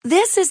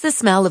This is the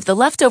smell of the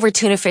leftover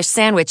tuna fish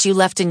sandwich you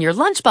left in your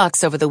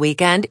lunchbox over the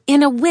weekend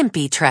in a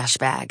wimpy trash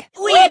bag.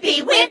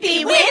 Wimpy,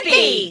 wimpy,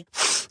 wimpy!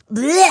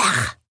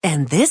 Blech!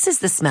 And this is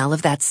the smell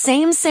of that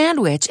same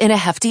sandwich in a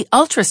hefty,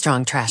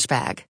 ultra-strong trash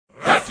bag.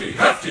 Hefty,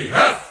 hefty,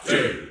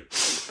 hefty!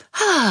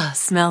 Ah,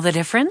 smell the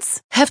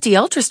difference? Hefty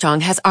Ultra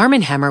Strong has Arm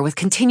 & Hammer with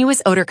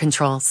continuous odor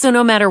control, so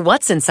no matter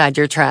what's inside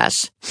your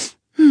trash,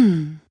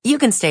 you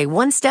can stay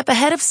one step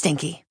ahead of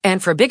stinky.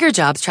 And for bigger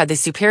jobs, try the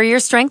superior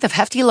strength of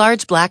Hefty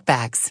Large Black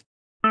Bags.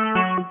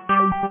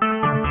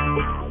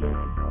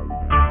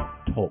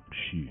 Talk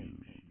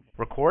shoes.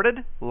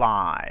 Recorded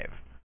live.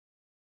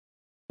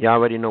 Y'all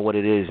already know what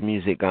it is.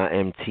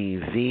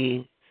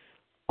 MusicIAmtv's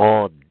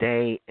all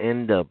day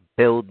in the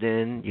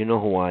building. You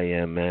know who I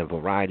am, man.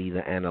 Variety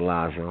the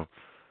Analyzer.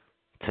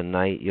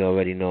 Tonight, you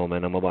already know,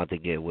 man. I'm about to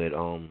get with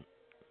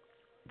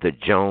the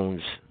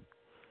Jones.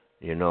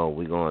 You know,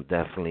 we're gonna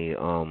definitely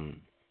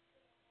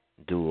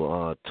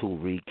do 2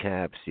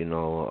 recaps. You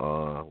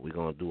know, we're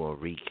gonna do a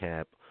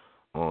recap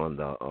on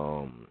the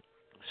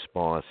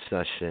Spar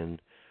session,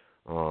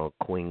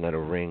 Queen of the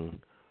Ring,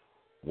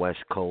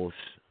 West Coast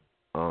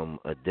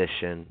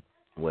edition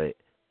with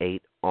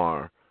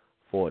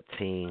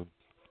 8R14.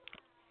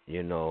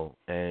 You know,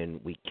 and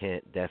we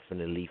can't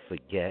definitely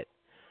forget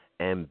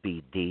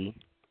MBD.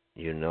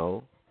 You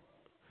know,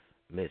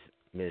 Miss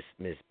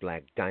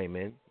Black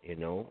Diamond. You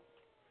know.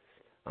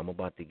 I'm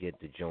about to get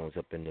the Jones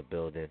up in the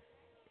building,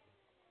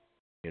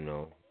 you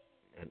know,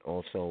 and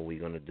also we're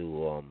going to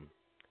do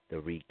the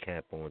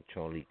recap on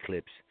Charlie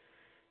Clips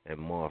and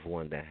Marv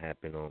One that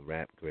happened on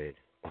Rap Grid.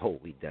 Oh,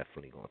 we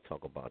definitely going to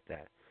talk about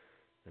that.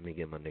 Let me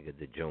get my nigga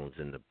the Jones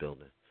in the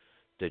building.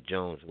 The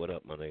Jones, what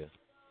up, my nigga?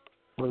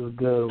 What's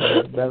good?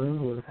 What's better?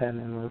 What's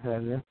happening? What's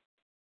happening?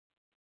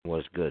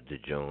 What's good, the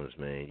Jones,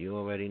 man? You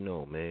already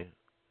know, man.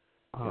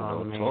 You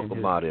know, man, talk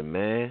about it,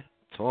 man.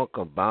 Talk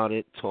about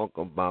it. Talk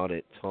about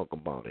it. Talk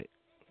about it.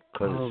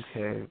 Cause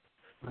okay.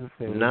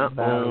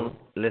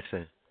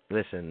 Listen.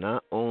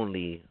 Not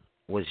only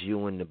was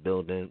you in the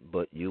building,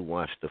 but you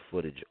watched the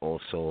footage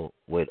also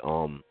with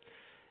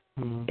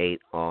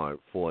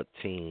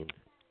 8R14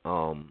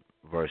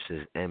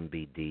 versus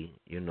MBD.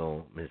 You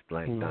know, Miss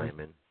Black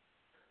Diamond.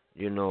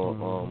 You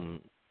know,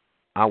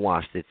 I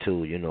watched it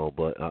too. You know,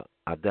 but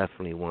I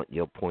definitely want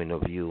your point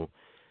of view.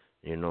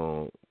 You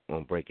know,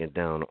 on breaking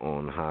down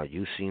on how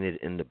you seen it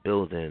in the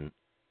building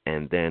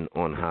and then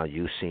on how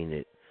you seen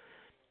it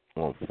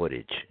on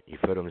footage. You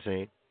feel what I'm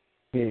saying?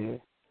 Yeah.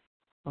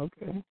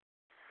 Okay.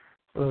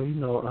 So, you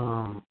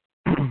know,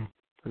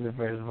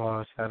 first of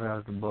all, shout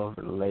out to both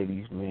of the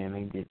ladies, man.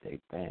 They did their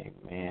thing,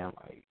 man.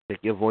 Like,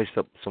 pick your voice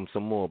up some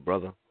more,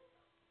 brother.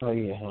 Oh,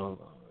 yeah,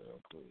 hold on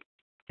real quick.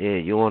 Yeah,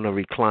 you on a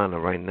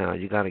recliner right now.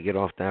 You got to get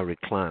off that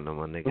recliner,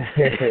 my nigga.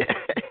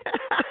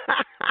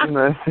 You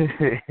know what I'm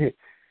saying?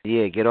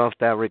 Yeah, get off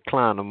that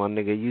recliner, my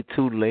nigga. You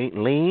too late.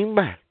 Lean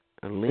back.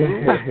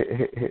 Lean back.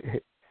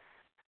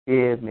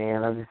 Yeah,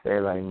 man. I just say,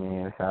 like,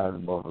 man, shout out to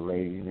both the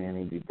ladies, man.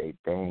 They did their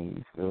thing.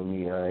 You feel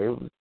me?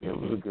 It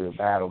was a good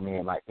battle,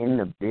 man. Like, in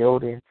the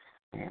building,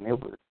 man, it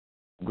was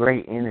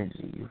great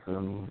energy. You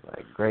feel me?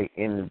 Like, great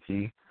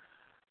energy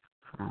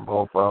from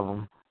both of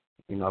them.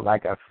 You know,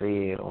 like I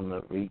said on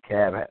the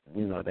recap,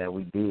 you know, that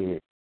we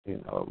did,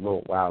 you know, a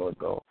little while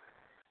ago.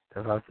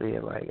 As I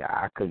said, like,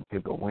 I couldn't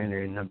pick a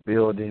winner in the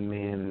building,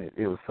 man.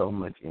 It was so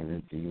much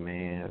energy,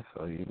 man.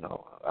 So, you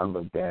know, I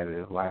looked at it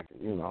as like,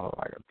 you know,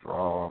 like a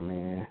draw,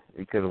 man.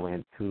 It could have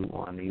went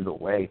 2-1 either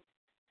way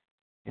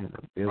in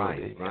the building,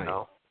 right. You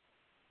know.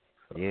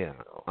 So, yeah. You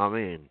know. I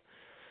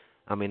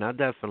mean, I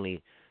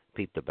definitely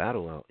peeped the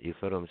battle out. You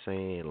feel what I'm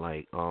saying?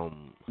 Like,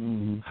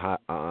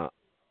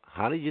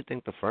 how did you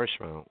think the first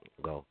round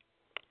go?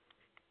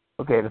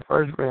 Okay, the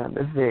first round,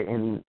 that's it.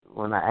 And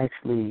when I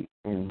actually,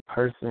 in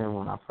person,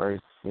 when I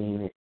first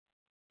seen it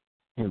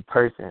in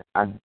person,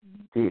 I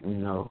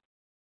didn't know.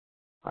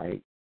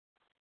 Like,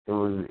 it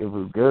was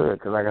good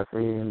because, like I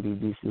said,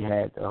 MBD, she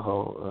had the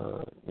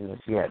whole, you know,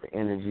 she had the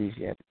energy,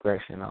 she had the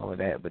aggression, all of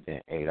that. But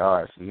then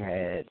 8R, she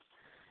had,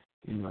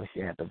 you know,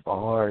 she had the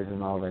bars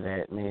and all of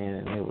that, man.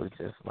 And it was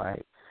just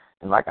like,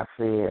 and like I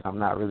said, I'm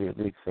not really a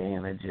big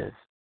fan of just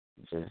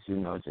you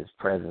know, just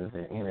presence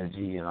and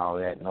energy and all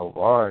that, no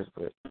bars,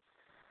 but.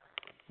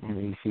 I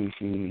mean, she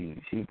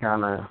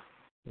kind of,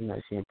 you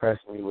know, she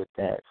impressed me with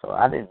that. So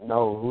I didn't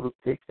know who to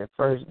pick at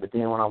first, but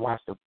then when I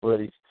watched the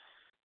footage,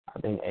 I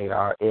think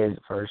 8R is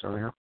the first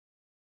round.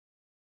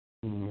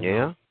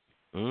 Yeah.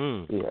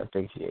 Yeah, I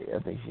think she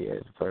is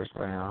the first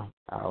round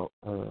out.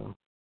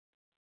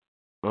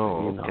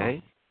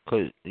 Okay.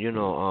 Cause you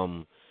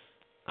know,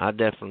 I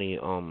definitely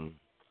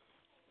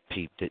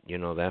peeped it. You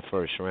know, that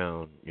first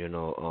round. You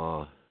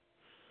know,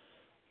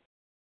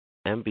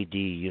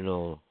 MBD. You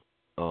know,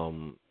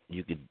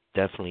 you could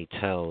definitely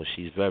tell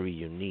she's very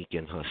unique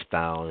in her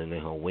style and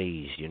in her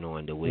ways, you know,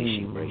 and the way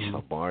she breaks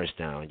her bars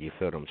down. You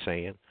feel what I'm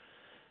saying?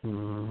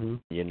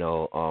 You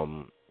know,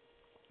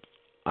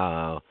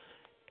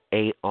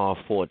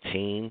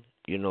 8R14,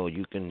 you know,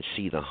 you can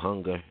see the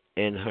hunger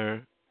in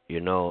her,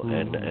 you know,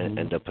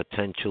 and the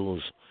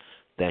potentials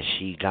that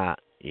she got,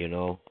 you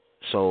know.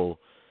 So,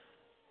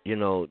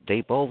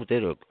 they both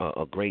did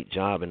a great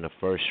job in the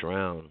first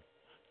round,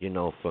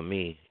 for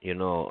me.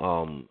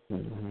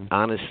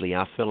 Honestly,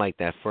 I feel like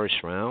that first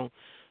round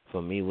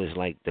for me was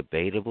like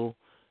debatable,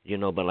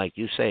 but like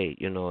you say,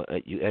 you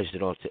edged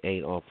it off to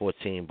 8 or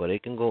 14, but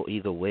it can go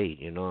either way,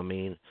 you know what I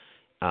mean?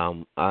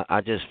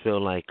 I just feel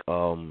like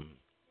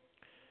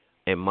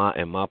in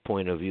my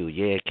point of view,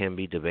 yeah, it can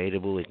be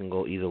debatable, it can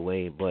go either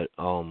way, but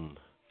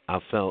I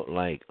felt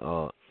like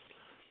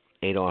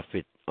 8 or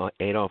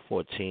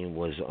 14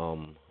 was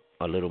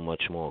a little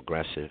much more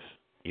aggressive.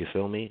 You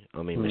feel me?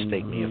 I mean,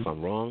 mistake me if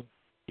I'm wrong.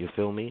 You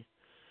feel me?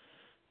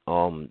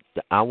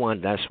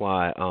 That's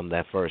why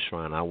that first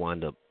round I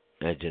wound up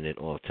edging it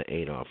off to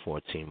 8 or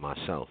 14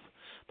 myself.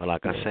 But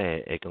like I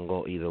said, it can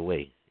go either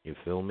way. You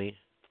feel me?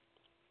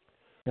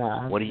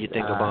 What do you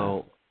think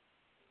about?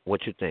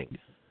 What you think?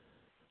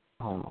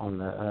 On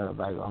the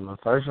like on the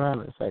first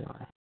round or the second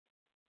round?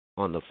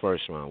 On the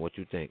first round, what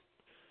you think?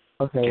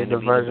 Okay, Can the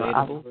it be first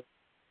debatable?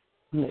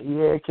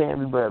 yeah, it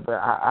can be, but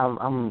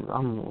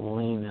I'm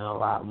leaning a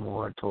lot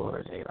more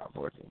towards 8 out of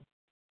 14.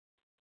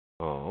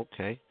 Oh,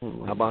 okay.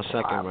 How about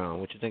second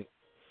round? What you think?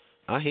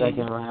 I hear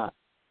second you. round,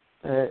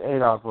 8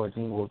 out of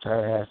 14 will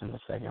her ass in the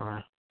second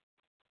round.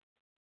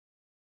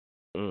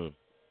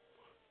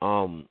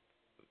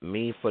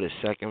 Me for the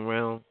second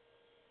round,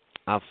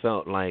 I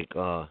felt like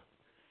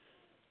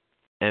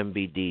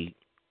MBD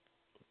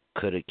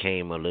could have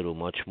came a little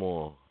much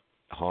more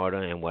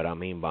harder, and what I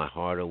mean by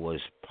harder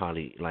was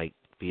probably like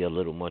be a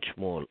little much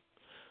more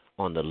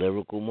on the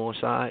lyrical more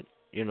side.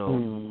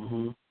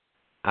 For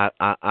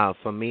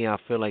me, I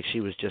feel like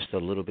she was just a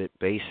little bit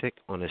basic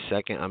on the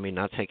second. I mean,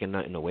 not taking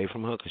nothing away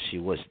from her because she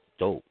was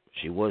dope.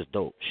 She was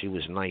dope. She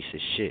was nice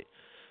as shit.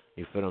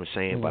 You feel what I'm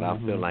saying? But I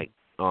feel like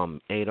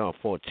 8 or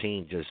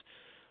 14 just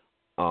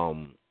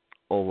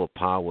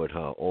overpowered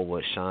her,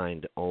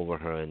 overshined over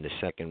her in the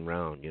second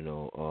round.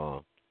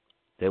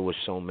 There were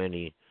so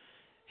many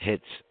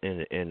hits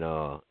in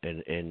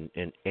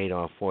 8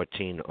 or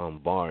 14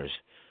 bars.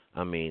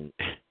 I mean,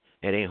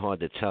 it ain't hard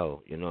to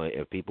tell.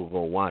 If people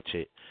go watch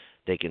it,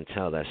 they can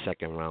tell that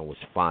second round was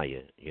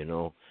fire.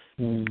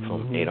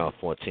 From 8 or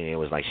 14, it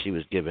was like she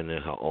was giving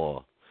it her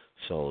all.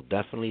 So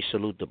definitely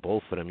salute to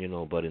both of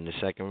them. But in the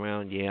second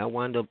round, yeah, I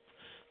wound up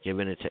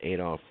giving it to 8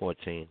 or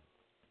 14.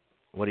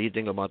 What do you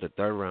think about the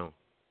third round?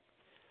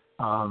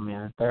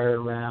 Man, the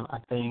third round, I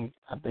think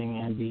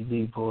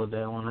MBD pulled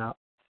that one out.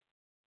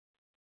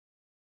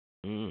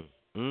 She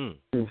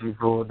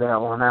pulled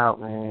that one out,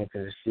 man,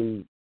 because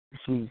she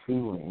went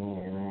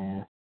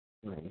in,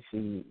 man.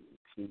 She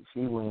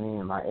went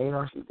in. Like,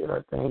 AR, she did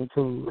her thing,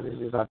 too. But it's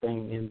just, I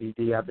think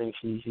MBD, I think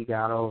she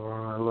got over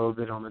her a little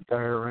bit on the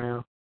third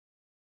round.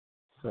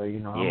 So,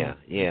 Yeah.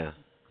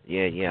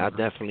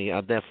 I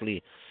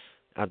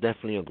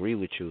definitely agree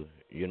with you,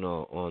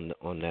 on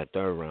that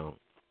third round.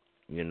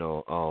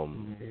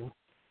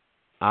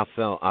 I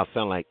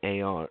felt like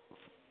 8 or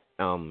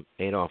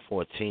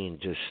 14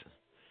 just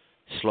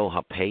slow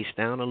her pace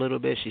down a little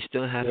bit. She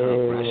still had her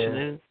aggression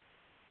in,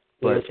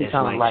 but it's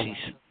like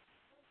she's,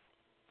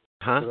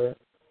 Go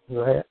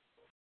ahead.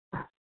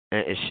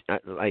 And it's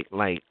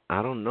like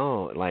I don't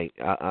know, like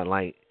I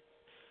like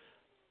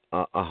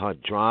her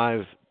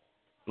drive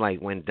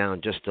like went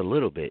down just a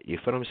little bit. You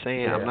feel what I'm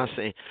saying? Yeah. I'm not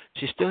saying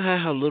she still had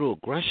her little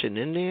aggression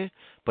in there,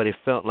 but it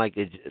felt like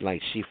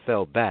she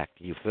fell back.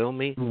 You feel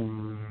me?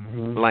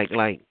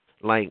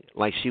 Like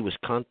she was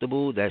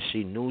comfortable, that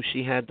she knew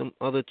she had them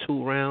other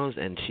two rounds,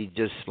 and she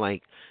just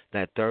like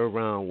that third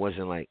round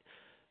wasn't like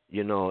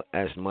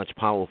as much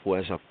powerful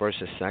as her first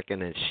and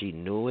second, and she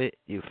knew it.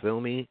 You feel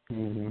me?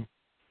 And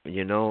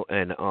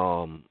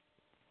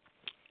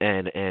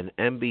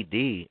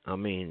MBD, I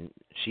mean,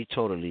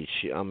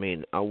 I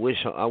mean, I wish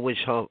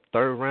her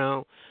third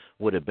round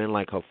would have been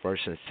like her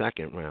first and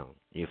second round.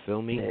 You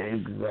feel me?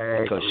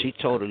 Exactly. Because she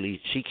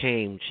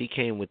came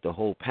with the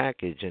whole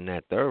package in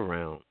that third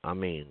round. I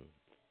mean,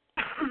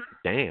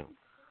 damn.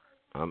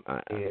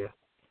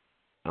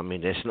 I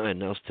mean, there's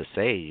nothing else to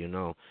say.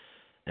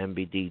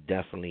 MBD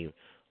definitely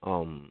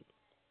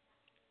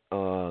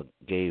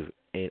gave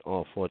 8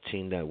 or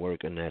 14 that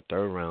work in that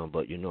third round,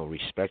 but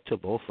respect to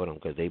both of them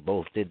because they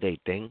both did their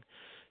thing,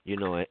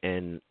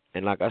 and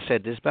like I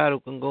said, this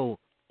battle can go.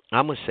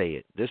 I'm gonna say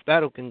it. This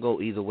battle can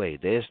go either way.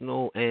 There's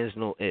no ands,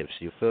 no ifs.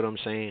 You feel what I'm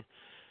saying?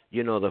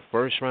 The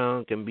first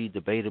round can be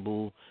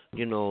debatable.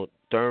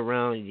 Third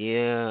round,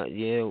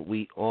 yeah,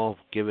 we all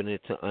giving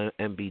it to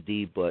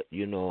MBD, but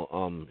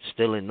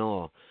still in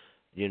all,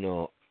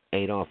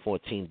 8 or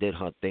 14 did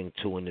her thing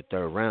too in the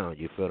third round.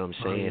 You feel what I'm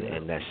saying?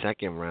 And that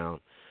second round,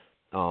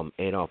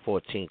 8 or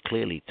 14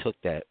 clearly took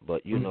that,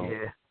 but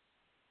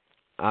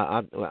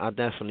I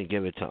definitely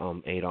give it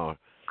to 8 or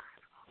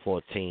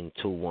 14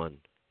 2-1.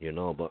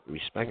 But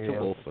respect to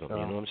both of them.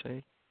 You know what I'm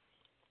saying?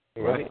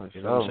 Right?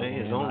 You know what I'm saying?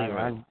 It's only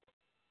right.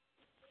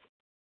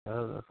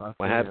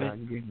 What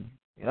happened?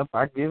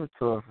 I give it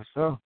to her for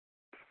sure.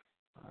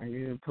 I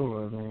give it to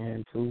her,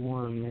 man.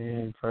 2-1,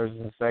 man. First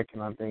and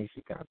second, I think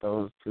she got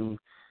those two.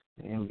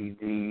 The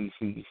MBD,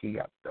 she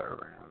got the third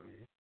round,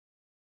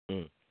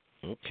 Mm.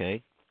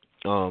 Okay.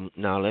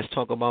 Now let's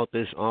talk about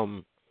this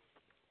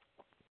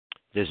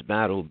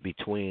battle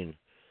between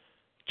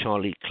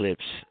Charlie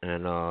Clips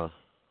and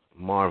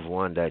Marv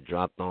One that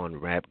dropped on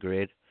Rap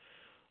Grid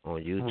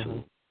on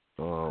YouTube.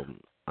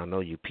 I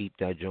know you peeped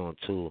that joint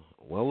too.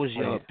 What was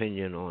your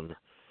opinion on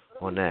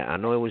that? I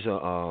know it was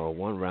a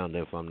one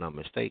rounder, if I'm not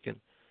mistaken.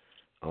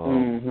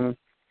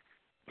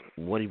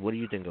 What do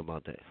you think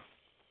about that?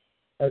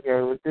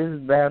 Okay, with this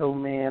battle,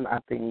 man, I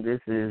think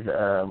this is,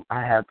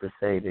 I have to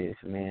say this,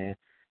 man.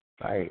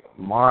 Like,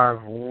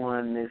 Marv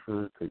 1, this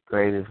was the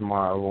greatest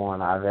Marv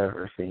 1 I've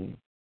ever seen.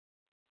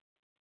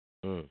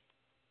 Yeah,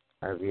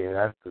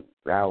 that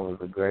was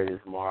the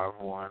greatest Marv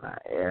 1 I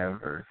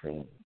ever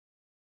seen.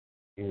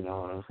 You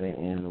know what I'm saying?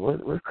 And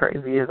what's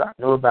crazy is I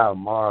knew about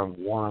Marv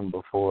 1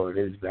 before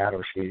this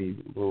battle shit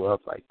even blew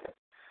up like that.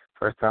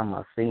 First time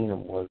I seen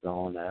him was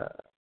on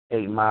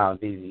 8 Mile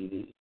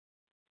DVD.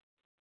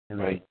 And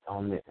right.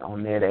 On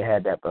there they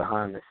had that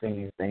behind the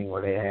scenes thing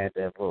where they had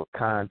that little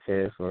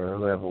contest where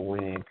whoever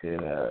win could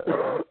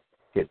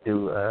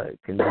do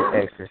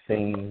extra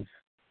scenes.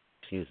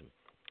 Excuse me.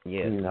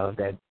 Yeah.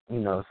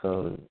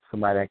 So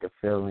somebody that could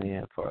fill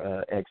in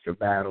for extra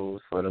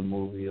battles for the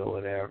movie or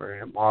whatever.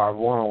 And Marv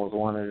One was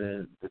one of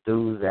the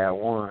dudes that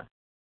won.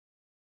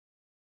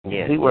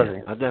 Yeah, he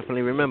wasn't. I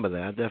definitely remember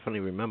that.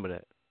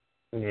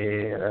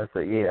 Yeah,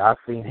 I've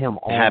seen him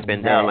on. It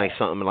happened down like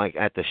something like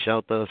at the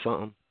shelter or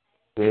something.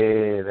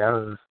 Yeah, that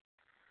was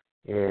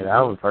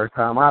the first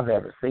time I've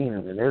ever seen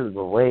him, and this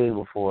was way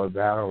before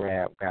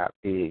BattleRap got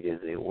big as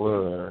it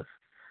was.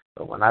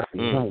 But when I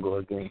seen him go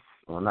against,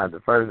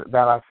 the first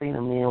battle I seen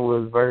him in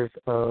was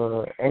versus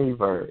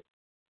A-Bird.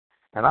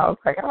 And I was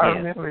like, I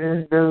remember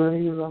this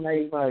dude, he was on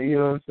A-Bird, you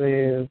know what I'm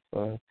saying?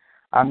 So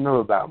I knew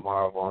about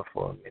Marv 1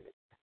 for a minute.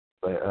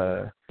 But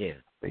this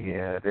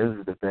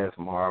is the best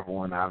Marv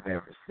 1 I've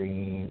ever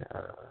seen.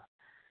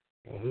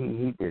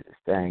 He did his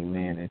thing,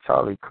 man. And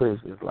Charlie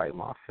Clips is like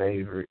my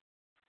favorite.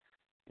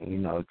 You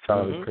know,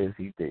 Charlie Clips,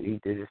 he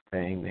did his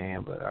thing,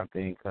 man. But I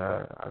think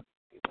I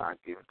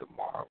give it to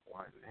Marv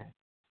 1,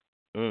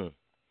 man.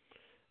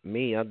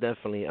 Me, I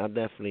definitely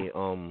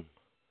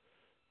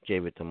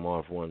gave it to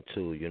Marv 1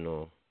 too. You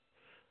know,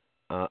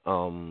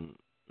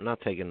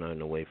 not taking nothing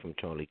away from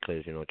Charlie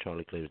Clips. You know,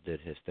 Charlie Clips did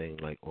his thing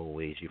like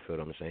always. You feel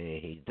what I'm saying?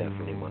 He's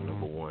definitely my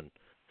number one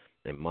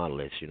in my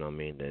list. You know what I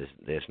mean?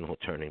 There's no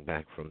turning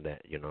back from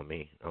that. You know what I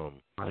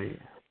mean?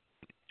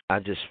 I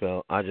just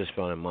felt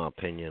in my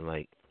opinion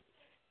like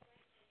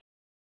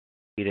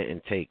he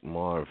didn't take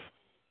Marv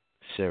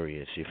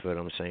serious. You feel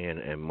what I'm saying?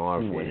 And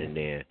Marv went in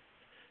there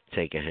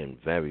taking him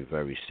very,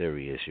 very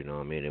serious. You know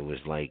what I mean? It was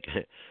like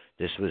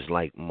this was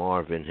like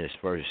Marv in his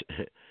first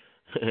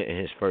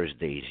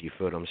days. You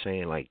feel what I'm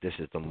saying? Like this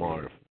is the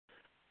Marv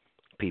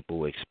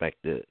people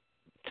expect to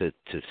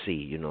see.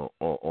 You know,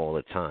 all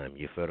the time.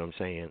 You feel what I'm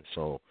saying?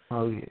 So.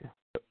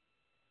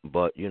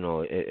 But you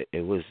know,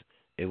 it was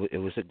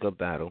a good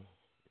battle.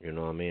 You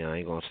know what I mean? I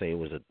ain't gonna say it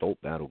was a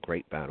dope battle,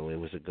 great battle. It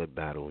was a good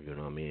battle. You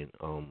know what I mean?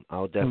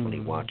 I'll definitely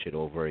watch it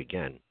over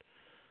again.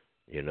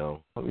 You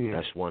know,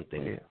 that's one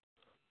thing. You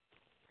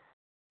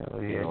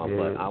know,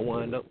 but I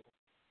wind up.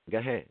 Go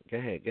ahead.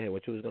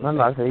 What you was gonna say?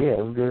 No, I said it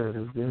was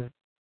good.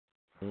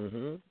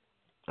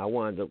 I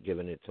wind up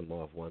giving it to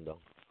Marv One though.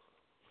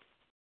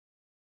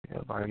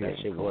 Yeah, that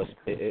shit was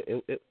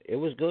it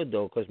was good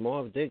though, cause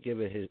Marv did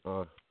give it his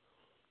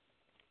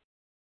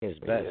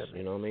best.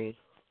 You know what I mean?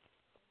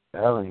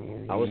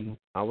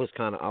 I was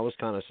kind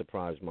of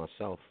surprised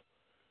myself.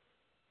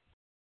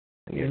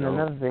 You know,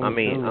 another thing go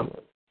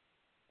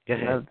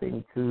ahead. Another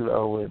thing too,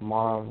 though, with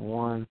Marv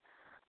One,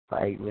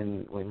 like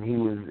when he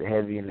was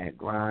heavy in that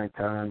grind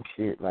time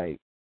shit, like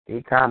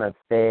it kind of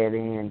fed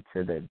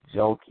into the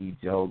jokey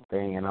joke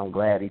thing, and I'm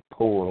glad he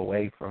pulled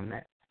away from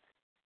that.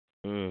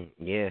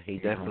 Yeah, he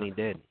definitely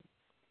did.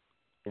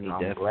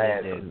 I'm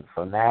glad.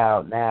 So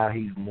now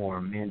he's more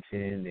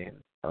mentioned,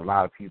 and a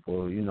lot of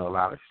people, a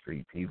lot of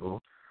street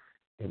people,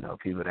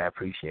 people that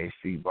appreciate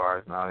street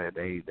bars and all that,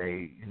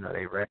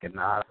 they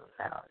recognize him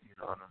now. You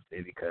know what I'm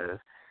saying? Because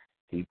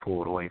he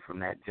pulled away from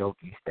that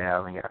jokey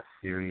style and got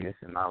serious,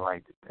 and I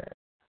liked that.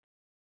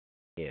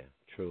 Yeah,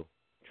 true.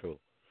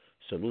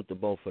 Salute to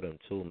both of them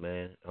too,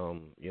 man.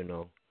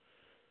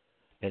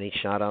 Any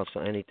shout outs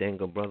or anything,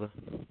 good brother?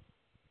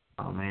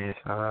 Oh man,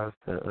 shout outs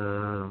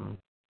to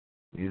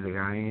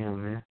MusicIAm,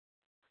 man.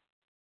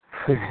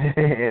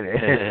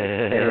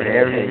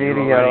 every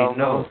video I'm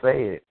gonna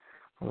say it.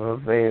 I'm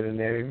gonna say it in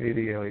every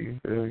video, you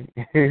feel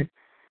me?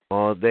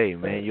 All day,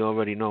 man. You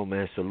already know,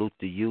 man. Salute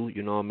to you.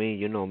 You know what I mean?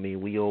 You know me.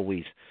 We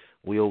always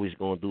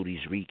gonna do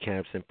these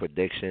recaps and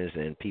predictions,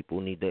 and people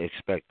need to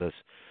expect us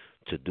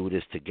to do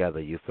this together.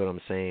 You feel what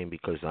I'm saying?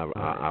 Because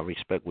I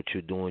respect what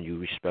you're doing. You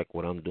respect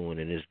what I'm doing,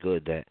 and it's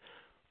good that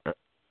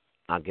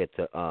I get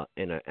to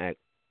interact,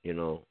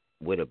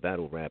 with a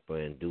battle rapper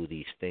and do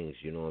these things.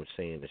 You know what I'm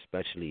saying?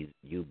 Especially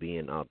you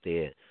being out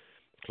there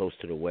close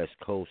to the West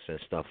Coast and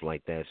stuff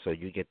like that, so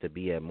you get to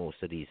be at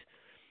most of these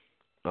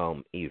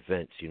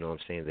events, you know what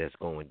I'm saying, that's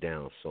going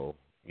down. So,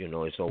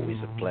 it's always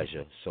a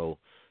pleasure. So,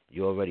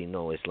 you already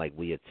know it's like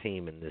we a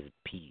team in this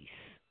piece.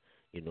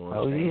 You know what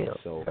I'm saying? Yeah.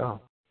 So,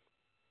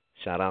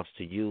 shout outs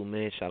to you,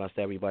 man. Shout outs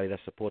to everybody that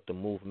support the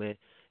movement.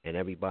 And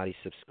everybody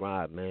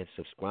subscribe, man.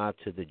 Subscribe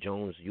to the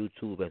Jones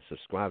YouTube and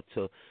subscribe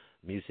to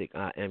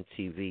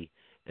MusicIAmtv's.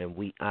 And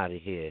we out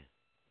of here.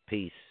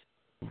 Peace.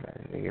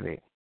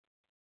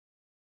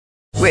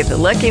 With the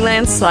Lucky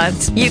Land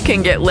Slots, you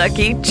can get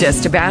lucky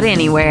just about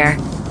anywhere.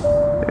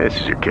 This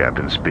is your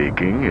captain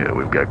speaking.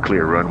 We've got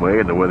clear runway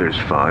and the weather's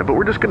fine, but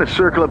we're just going to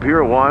circle up here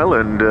a while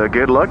and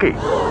get lucky.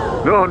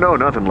 No,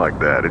 nothing like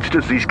that. It's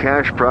just these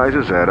cash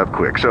prizes add up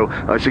quick. So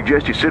I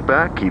suggest you sit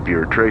back, keep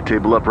your tray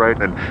table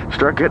upright, and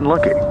start getting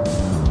lucky.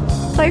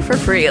 Play for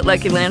free at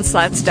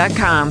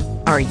LuckyLandSlots.com.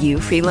 Are you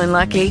feeling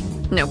lucky?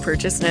 No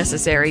purchase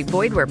necessary.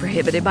 Void where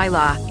prohibited by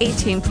law.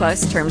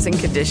 18+ terms and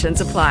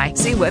conditions apply.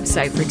 See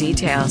website for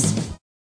details.